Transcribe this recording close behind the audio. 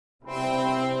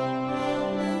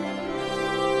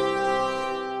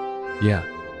Yeah,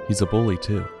 he's a bully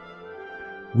too.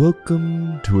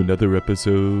 Welcome to another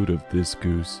episode of This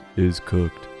Goose is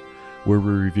Cooked, where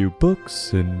we review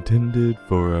books intended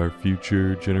for our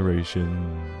future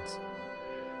generations.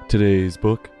 Today's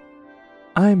book,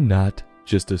 I'm Not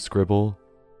Just a Scribble,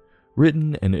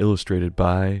 written and illustrated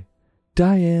by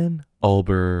Diane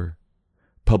Alber,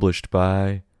 published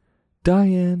by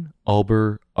Diane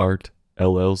Alber Art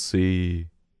LLC.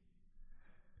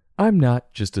 I'm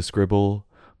Not Just a Scribble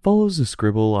follows a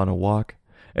scribble on a walk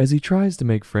as he tries to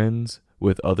make friends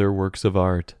with other works of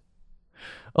art.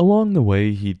 Along the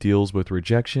way, he deals with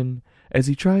rejection as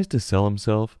he tries to sell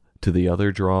himself to the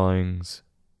other drawings.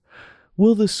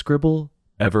 Will this scribble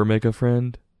ever make a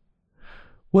friend?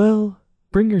 Well,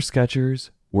 bring your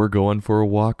sketchers. We're going for a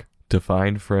walk to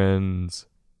find friends.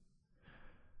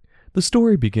 The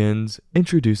story begins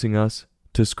introducing us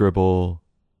to Scribble.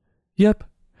 Yep,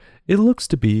 it looks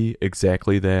to be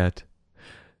exactly that.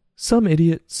 Some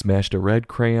idiot smashed a red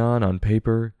crayon on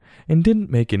paper and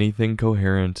didn't make anything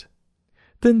coherent.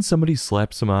 Then somebody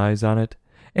slapped some eyes on it,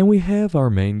 and we have our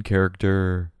main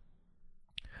character.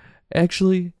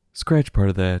 Actually, scratch part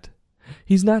of that.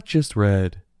 He's not just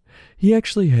red. He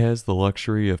actually has the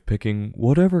luxury of picking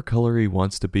whatever color he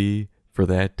wants to be for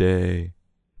that day.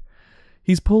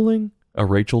 He's pulling a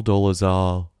Rachel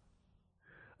Dolezal.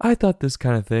 I thought this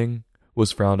kind of thing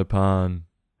was frowned upon.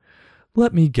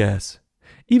 Let me guess.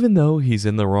 Even though he's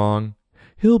in the wrong,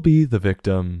 he'll be the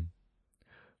victim.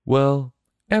 Well,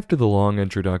 after the long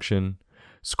introduction,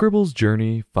 Scribble's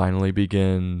journey finally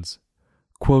begins.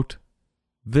 Quote,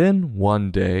 Then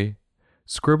one day,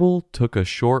 Scribble took a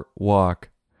short walk,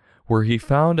 where he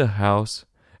found a house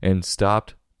and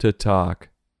stopped to talk.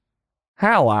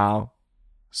 Hello,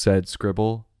 said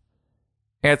Scribble.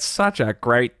 It's such a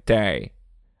great day.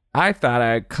 I thought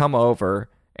I'd come over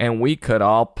and we could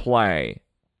all play.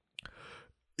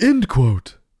 End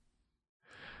quote.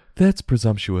 That's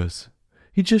presumptuous.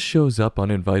 He just shows up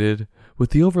uninvited with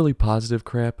the overly positive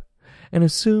crap and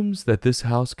assumes that this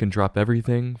house can drop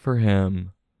everything for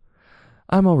him.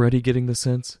 I'm already getting the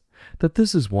sense that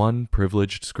this is one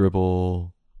privileged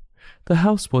scribble. The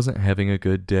house wasn't having a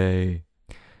good day.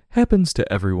 Happens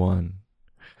to everyone.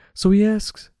 So he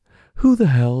asks, who the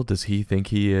hell does he think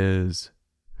he is?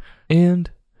 And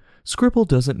Scribble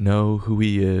doesn't know who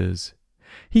he is.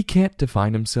 He can't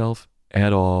define himself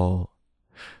at all.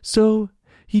 So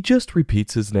he just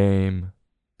repeats his name.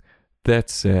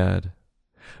 That's sad.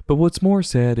 But what's more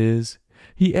sad is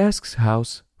he asks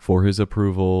House for his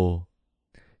approval.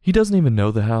 He doesn't even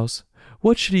know the house.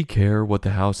 What should he care what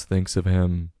the house thinks of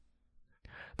him?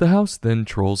 The house then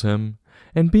trolls him,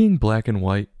 and being black and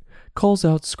white, calls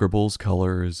out Scribble's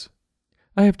colors.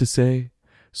 I have to say,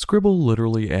 Scribble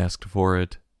literally asked for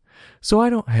it, so I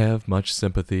don't have much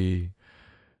sympathy.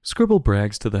 Scribble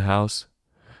brags to the house,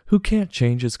 who can't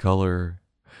change his color,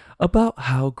 about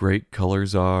how great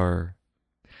colors are,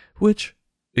 which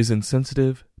is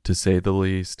insensitive to say the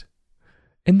least.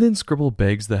 And then Scribble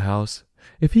begs the house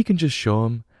if he can just show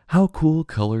him how cool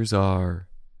colors are.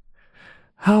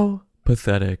 How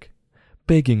pathetic,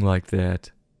 begging like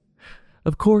that.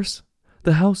 Of course,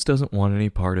 the house doesn't want any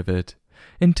part of it,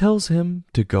 and tells him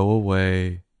to go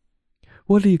away.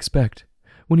 What did he expect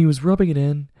when he was rubbing it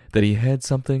in that he had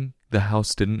something the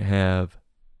house didn't have?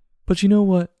 But you know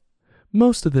what?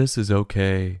 Most of this is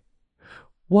okay.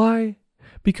 Why?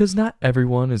 Because not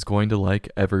everyone is going to like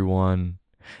everyone.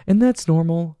 And that's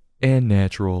normal and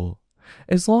natural,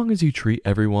 as long as you treat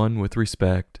everyone with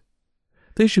respect.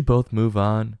 They should both move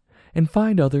on and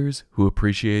find others who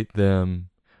appreciate them.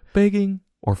 Begging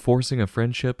or forcing a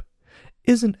friendship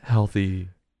isn't healthy.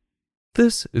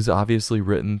 This is obviously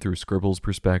written through Scribble's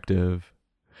perspective,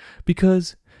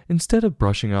 because instead of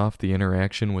brushing off the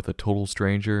interaction with a total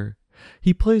stranger,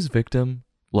 he plays victim,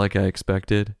 like I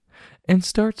expected, and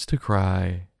starts to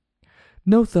cry.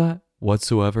 No thought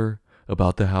whatsoever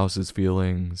about the house's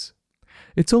feelings.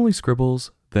 It's only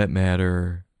Scribble's that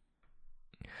matter.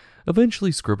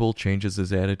 Eventually, Scribble changes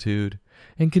his attitude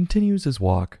and continues his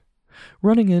walk,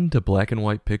 running into black and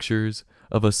white pictures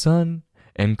of a sun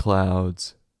and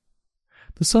clouds.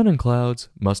 The sun and clouds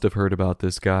must have heard about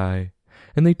this guy,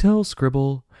 and they tell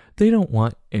Scribble they don't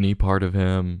want any part of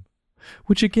him,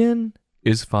 which again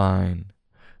is fine.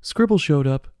 Scribble showed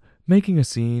up making a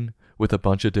scene with a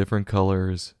bunch of different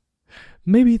colors.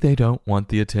 Maybe they don't want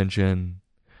the attention.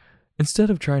 Instead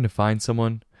of trying to find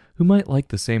someone who might like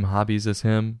the same hobbies as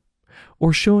him,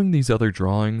 or showing these other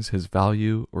drawings his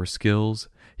value or skills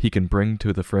he can bring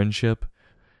to the friendship,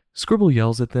 Scribble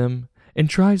yells at them and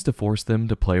tries to force them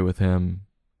to play with him.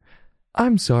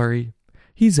 I'm sorry,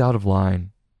 he's out of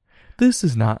line. This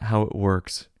is not how it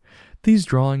works. These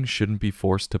drawings shouldn't be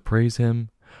forced to praise him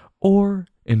or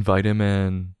invite him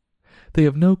in. They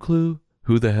have no clue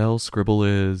who the hell Scribble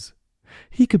is.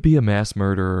 He could be a mass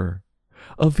murderer,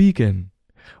 a vegan,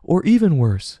 or even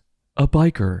worse, a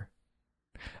biker.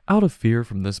 Out of fear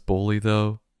from this bully,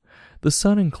 though, the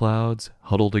sun and clouds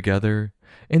huddle together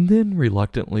and then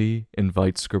reluctantly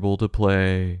invite Scribble to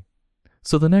play.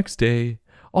 So the next day,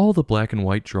 all the black and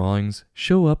white drawings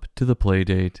show up to the play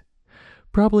date,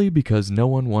 probably because no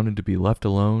one wanted to be left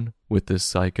alone with this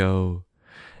psycho.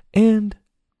 And,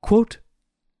 quote,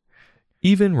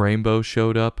 even Rainbow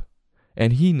showed up,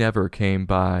 and he never came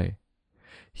by.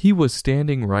 He was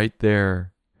standing right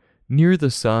there, near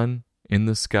the sun in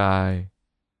the sky.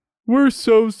 We're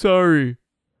so sorry,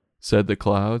 said the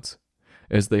clouds,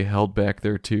 as they held back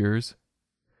their tears.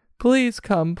 Please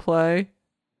come play,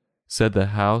 said the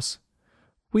house.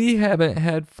 We haven't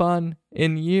had fun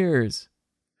in years.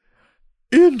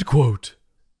 End quote.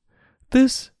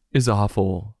 This is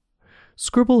awful.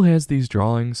 Scribble has these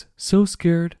drawings so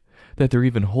scared that they're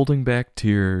even holding back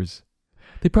tears.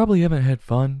 They probably haven't had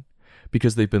fun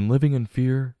because they've been living in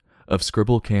fear of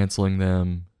Scribble canceling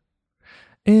them.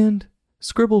 And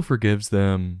Scribble forgives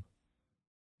them.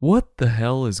 What the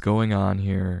hell is going on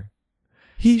here?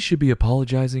 He should be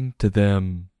apologizing to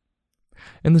them.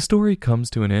 And the story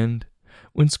comes to an end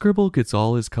when Scribble gets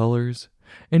all his colors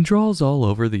and draws all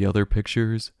over the other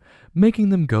pictures, making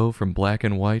them go from black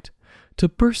and white to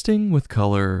bursting with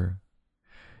color.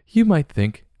 You might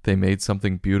think they made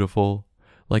something beautiful,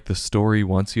 like the story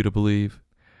wants you to believe,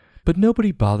 but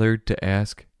nobody bothered to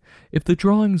ask if the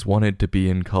drawings wanted to be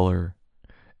in color.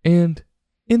 And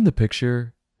in the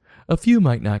picture, a few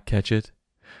might not catch it,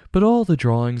 but all the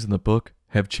drawings in the book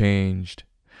have changed,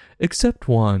 except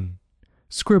one,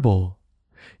 Scribble.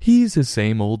 He's his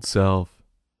same old self.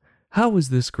 How is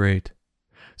this great?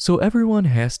 So everyone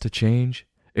has to change,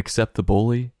 except the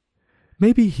bully?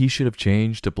 Maybe he should have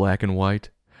changed to black and white,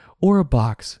 or a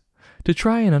box, to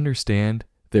try and understand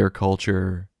their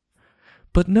culture.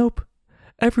 But nope,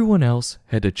 everyone else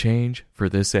had to change for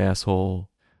this asshole.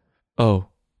 Oh,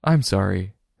 I'm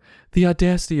sorry. The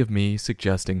audacity of me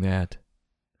suggesting that.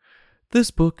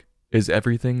 This book is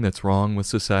everything that's wrong with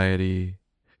society.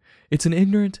 It's an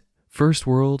ignorant, first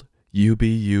world, you be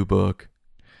you book.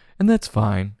 And that's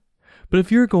fine. But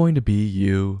if you're going to be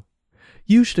you,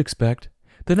 you should expect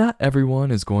that not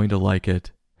everyone is going to like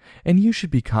it. And you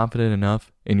should be confident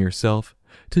enough in yourself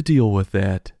to deal with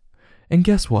that. And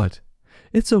guess what?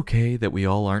 It's okay that we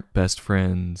all aren't best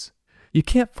friends. You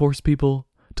can't force people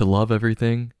to love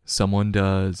everything someone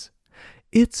does.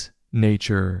 It's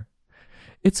nature.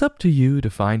 It's up to you to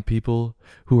find people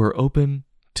who are open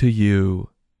to you.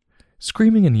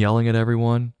 Screaming and yelling at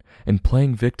everyone and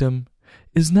playing victim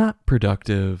is not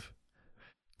productive.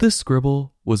 This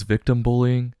Scribble was victim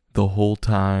bullying the whole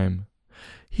time.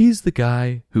 He's the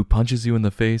guy who punches you in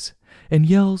the face and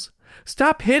yells,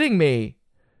 "Stop hitting me!"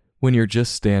 when you're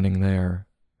just standing there.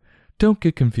 Don't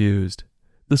get confused.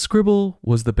 The Scribble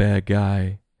was the bad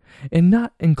guy, and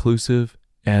not inclusive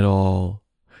at all.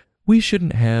 We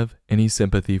shouldn't have any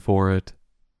sympathy for it.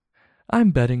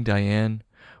 I'm betting Diane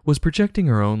was projecting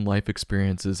her own life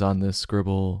experiences on this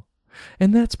Scribble,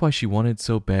 and that's why she wanted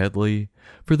so badly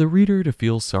for the reader to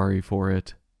feel sorry for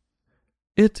it.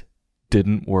 It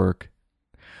didn't work.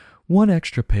 One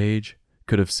extra page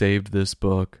could have saved this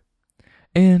book.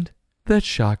 And that's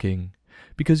shocking,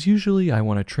 because usually I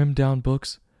want to trim down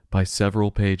books by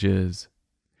several pages.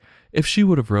 If she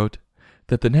would have wrote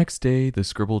that the next day the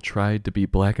Scribble tried to be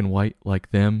black and white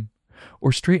like them,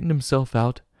 or straightened himself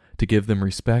out to give them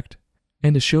respect,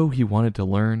 and to show he wanted to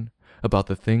learn about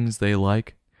the things they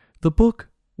like, the book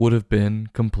would have been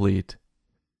complete.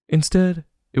 Instead,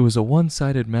 it was a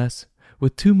one-sided mess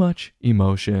with too much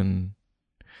emotion.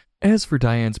 As for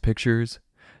Diane's pictures,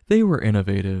 they were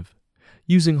innovative,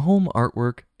 using home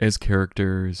artwork as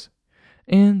characters,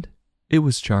 and it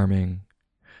was charming.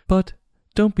 But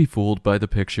don't be fooled by the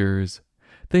pictures.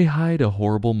 They hide a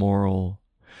horrible moral.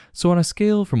 So on a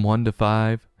scale from 1 to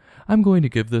 5, I'm going to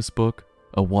give this book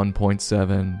a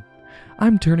 1.7.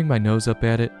 I'm turning my nose up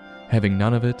at it, having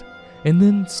none of it, and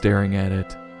then staring at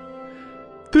it.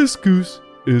 This goose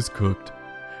is cooked.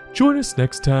 Join us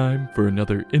next time for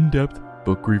another in-depth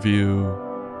book review.